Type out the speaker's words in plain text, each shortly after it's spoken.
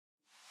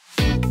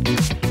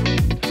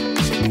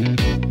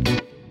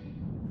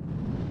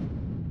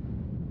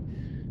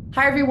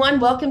Hi, everyone.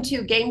 Welcome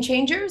to Game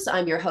Changers.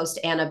 I'm your host,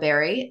 Anna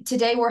Berry.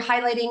 Today, we're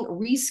highlighting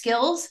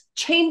ReSkills,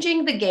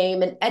 changing the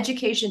game in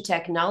education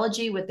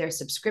technology with their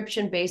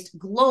subscription based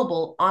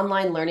global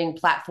online learning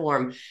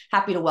platform.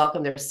 Happy to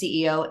welcome their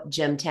CEO,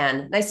 Jim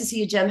Tan. Nice to see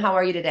you, Jim. How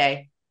are you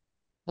today?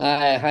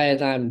 Hi,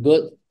 I'm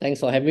good. Thanks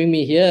for having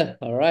me here.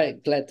 All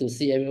right, glad to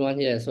see everyone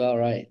here as well.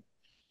 Right.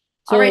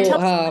 All right, So,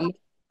 tell us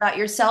about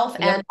yourself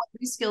yep. and what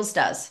ReSkills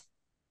does.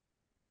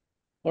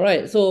 All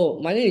right. So,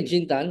 my name is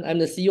Jin Tan. I'm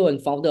the CEO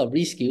and founder of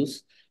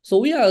ReSkills. So,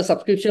 we are a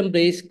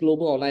subscription-based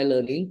global online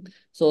learning.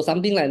 So,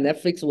 something like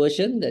Netflix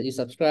version that you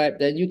subscribe,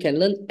 then you can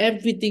learn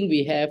everything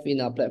we have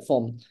in our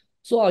platform.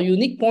 So, our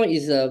unique point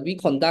is we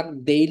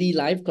conduct daily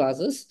live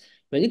classes.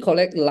 When you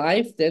collect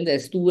live, then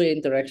there's two-way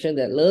interaction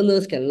that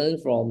learners can learn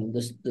from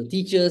the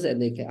teachers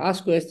and they can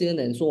ask questions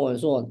and so on and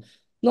so on.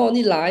 Not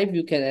only live,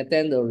 you can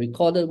attend the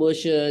recorded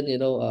version,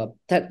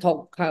 TED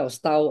Talk kind of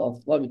style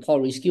of what we call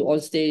Reskill on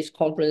stage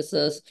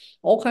conferences,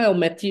 all kind of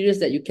materials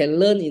that you can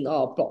learn in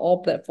our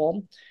all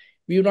platform.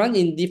 We run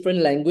in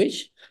different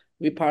language.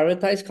 We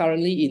prioritize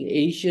currently in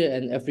Asia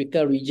and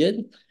Africa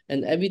region,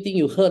 and everything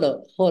you heard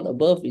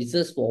above is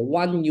just for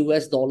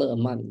 $1 a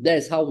month. That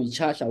is how we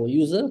charge our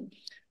user.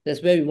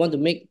 That's where we want to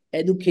make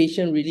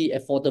education really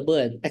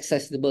affordable and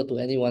accessible to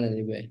anyone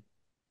anywhere.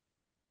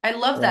 I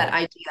love that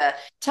Right. idea.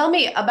 Tell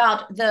me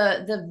about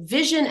the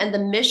vision and the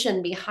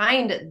mission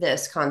behind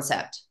this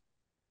concept.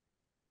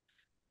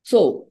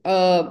 So,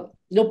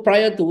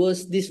 prior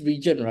towards this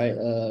region, right?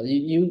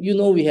 You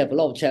know we have a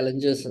lot of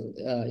challenges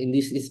in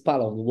this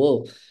part of the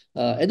world.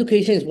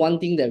 Education is one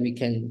thing that we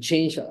can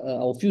change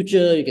our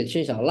future. You can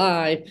change our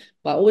life,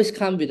 but always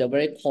come with a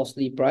very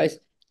costly price.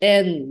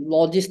 And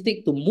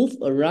logistic to move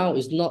around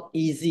is not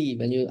easy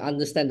when you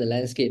understand the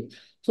landscape.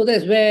 So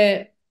that's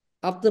where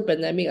after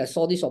pandemic, I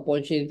saw this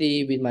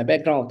opportunity with my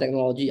background of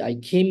technology. I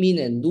came in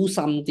and do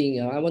something.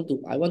 I want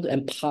to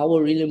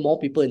empower really more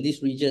people in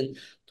this region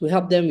to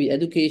help them with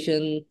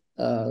education,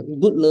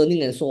 good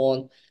learning, and so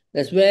on.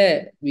 That's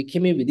where we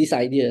came in with this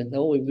idea.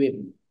 Now,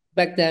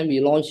 back then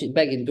we launched it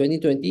back in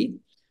 2020.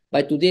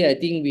 By today, I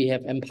think we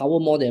have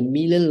empowered more than a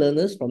million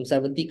learners from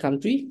 70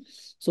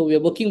 countries. So we are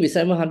working with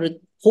 700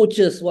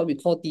 coaches, what we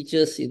call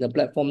teachers in the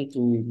platform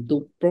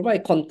to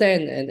provide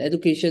content and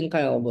education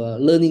kind of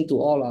learning to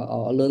all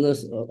our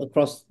learners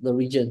across the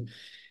region.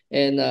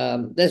 And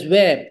that's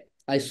where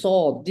I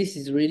saw this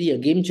is really a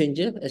game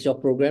changer, as your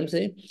program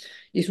say.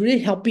 It's really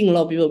helping a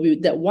lot of people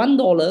with that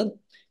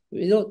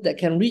 $1, that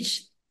can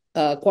reach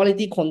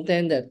quality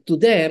content that to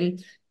them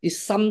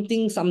is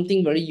something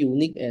very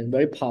unique and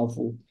very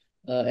powerful.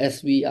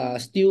 As we are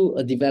still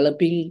a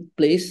developing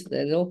place,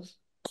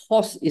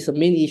 cost is a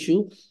main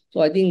issue. So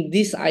I think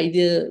this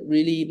idea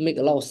really make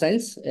a lot of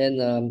sense,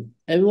 and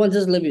everyone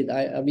just love it.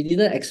 We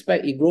didn't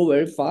expect it grow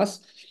very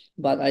fast,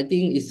 but I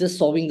think it's just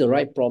solving the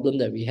right problem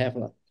that we have.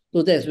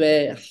 So that's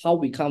where how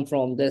we come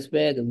from. That's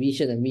where the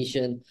vision and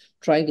mission,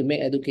 trying to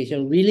make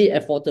education really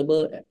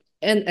affordable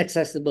and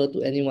accessible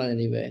to anyone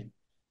anywhere.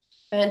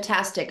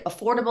 Fantastic,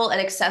 affordable and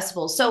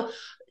accessible. So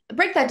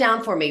break that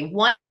down for me.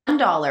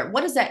 $1.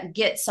 What does that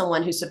get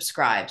someone who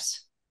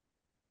subscribes?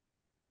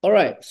 All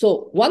right.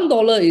 So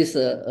 $1 is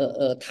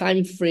a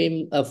time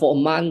frame for a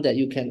month that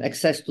you can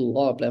access to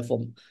all our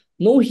platform.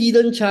 No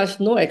hidden charge,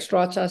 no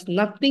extra charge,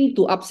 nothing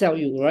to upsell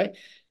you, right?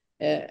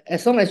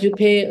 As long as you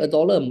pay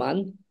 $1 a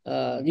month,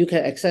 you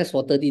can access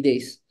for 30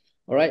 days.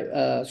 All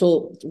right.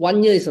 So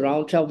 1 year is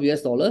around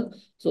 $12.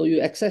 So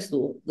you access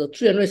to the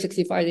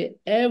 365 days.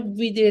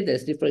 Every day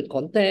there's different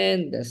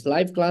content, there's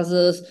live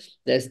classes,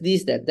 there's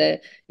this,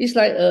 that. It's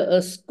like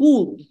a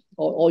school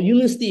or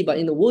university, but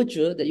in the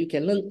virtual that you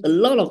can learn a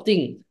lot of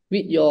things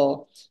with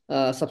your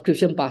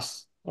subscription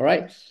pass. All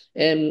right.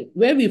 And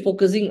where we're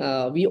focusing,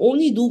 we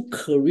only do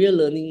career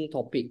learning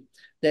topic.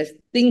 There's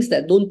things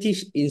that don't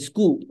teach in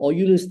school or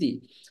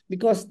university,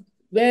 because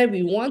where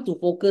we want to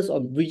focus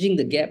on bridging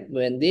the gap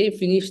when they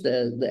finish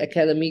the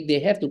academic,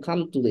 they have to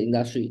come to the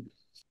industry.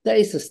 There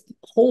is a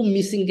whole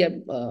missing gap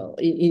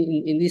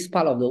in this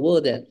part of the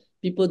world that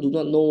people do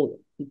not know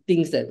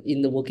things that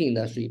in the working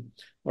industry.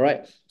 All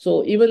right.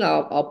 So even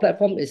our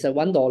platform is at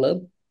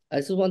 $1. I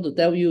just want to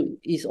tell you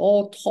it's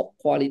all top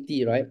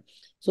quality, right?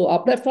 So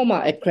our platform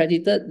are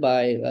accredited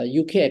by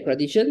UK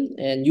accreditation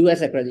and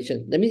US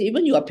accreditation. That means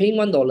even you are paying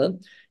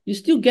 $1, you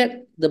still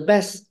get the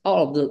best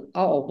out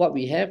of what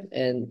we have,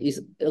 and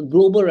it's a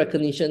global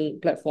recognition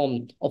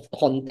platform of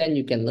content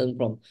you can learn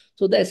from.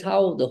 So that's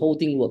how the whole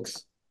thing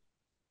works.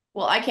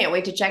 Well, I can't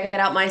wait to check it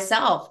out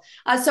myself.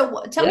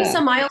 So tell me Yeah.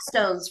 some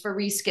milestones for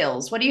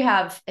ReSkills. What do you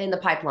have in the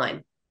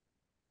pipeline?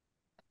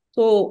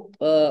 So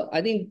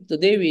I think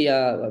today we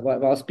are,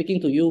 while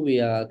speaking to you, we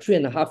are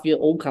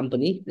 3.5-year-old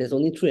company. There's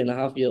only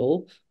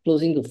 3.5-year-old,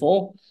 closing to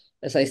four.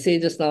 As I say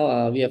just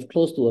now, we have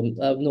close to,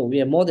 no, we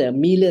have more than a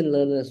million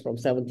learners from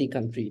 70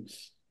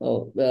 countries.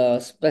 So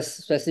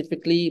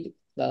specifically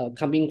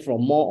coming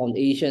from more on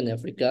Asia and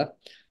Africa.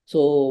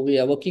 So we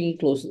are working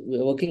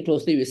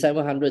closely with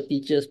 700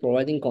 teachers,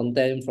 providing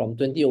content from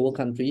 20 over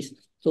countries.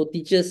 So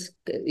teachers,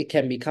 it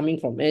can be coming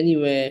from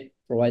anywhere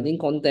providing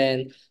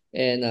content,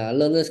 and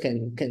learners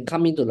can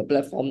come into the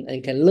platform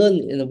and can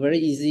learn in a very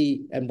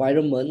easy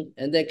environment,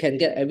 and they can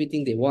get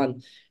everything they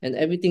want. And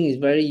everything is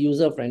very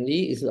user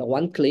friendly. It's a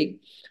one click.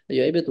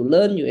 You're able to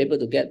learn. You're able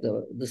to get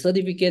the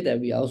certificate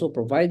that we are also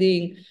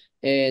providing,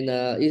 and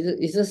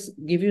it's just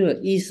give you an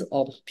ease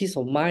of peace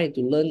of mind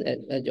to learn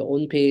at your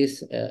own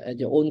pace, at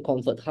your own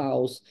comfort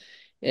house.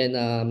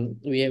 And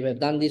we have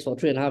done this for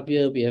 3.5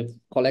 years. We have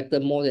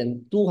collected more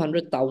than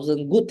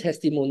 200,000 good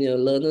testimonial.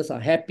 Learners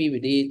are happy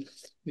with it.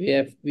 We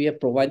have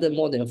provided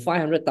more than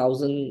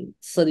 500,000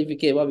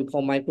 certificate, what we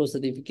call micro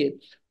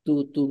certificate,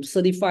 to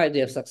certify they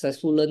have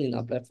successful learn in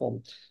our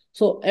platform.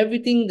 So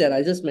everything that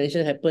I just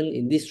mentioned happened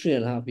in this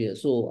 3.5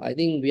 years. So I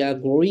think we are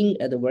growing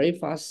at a very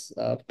fast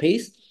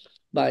pace,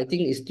 but I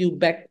think it's still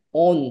back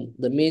on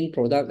the main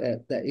product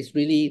that is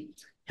really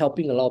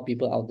helping a lot of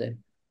people out there.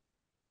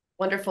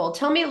 Wonderful.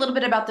 Tell me a little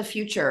bit about the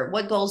future.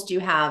 What goals do you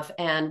have,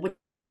 and which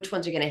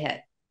ones are going to hit?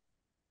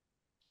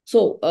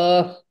 So,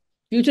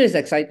 future is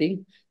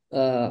exciting.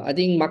 I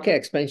think market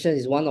expansion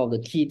is one of the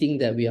key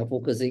things that we are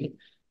focusing.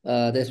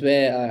 That's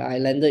where I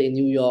landed in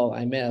New York.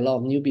 I met a lot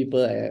of new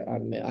people. I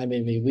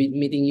may be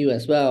meeting you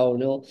as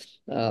well.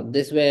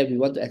 That's where we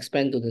want to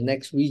expand to the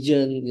next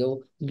region.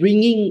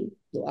 Bringing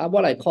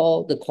what I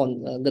call the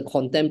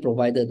content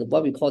provider,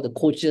 what we call the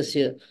coaches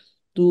here,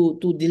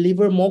 to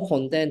deliver more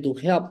content to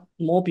help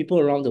more people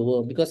around the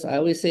world. Because I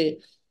always say,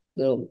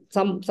 a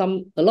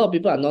lot of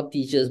people are not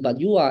teachers, but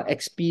you are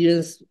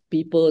experienced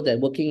people that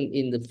working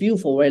in the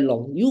field for very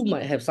long. You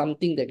might have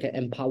something that can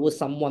empower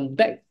someone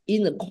back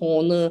in a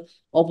corner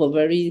of a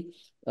very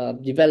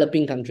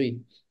developing country.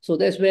 So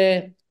that's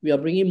where we are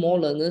bringing more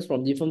learners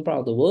from different parts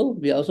of the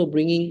world. We are also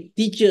bringing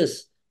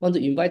teachers, want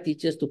to invite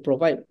teachers to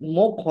provide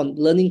more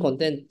learning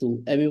content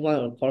to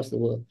everyone across the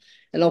world.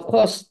 And of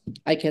course,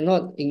 I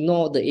cannot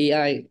ignore the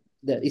AI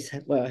that is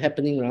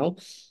happening now.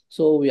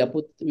 So we are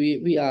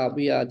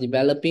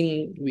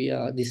developing, we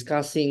are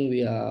discussing,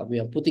 we are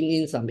putting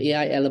in some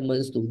AI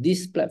elements to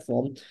this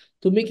platform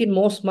to make it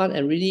more smart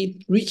and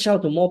really reach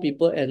out to more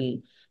people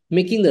and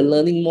making the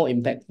learning more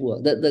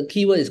impactful. The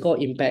keyword is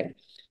called impact.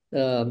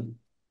 Learning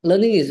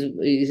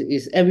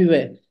is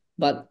everywhere,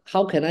 but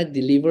how can I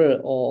deliver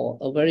or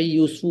a very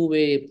useful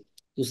way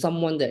to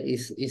someone that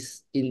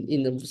is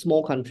in a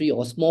small country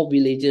or small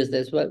villages?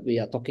 That's what we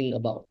are talking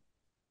about.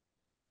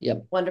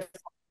 Yep. Wonderful.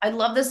 I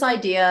love this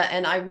idea,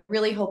 and I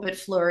really hope it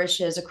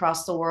flourishes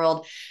across the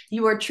world.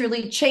 You are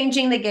truly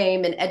changing the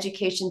game in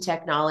education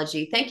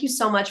technology. Thank you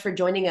so much for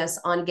joining us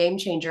on Game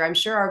Changer. I'm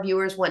sure our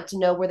viewers want to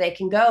know where they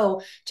can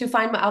go to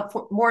find out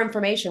more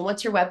information.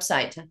 What's your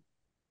website?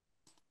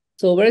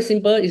 So very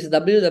simple. It's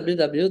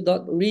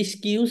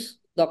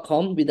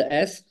www.reskills.com with the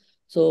S.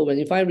 So when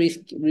you find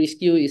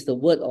reskill is the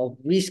word of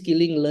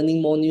reskilling, learning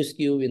more new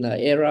skill in an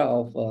era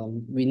of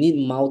we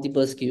need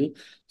multiple skill.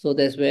 So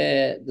that's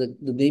where the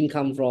name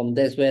come from.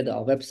 That's where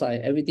our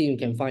website, everything you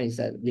can find is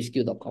at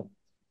reskill.com.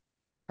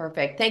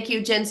 Perfect. Thank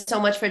you, Jen, so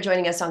much for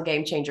joining us on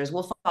Game Changers.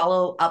 We'll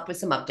follow up with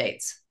some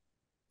updates.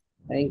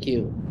 Thank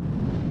you.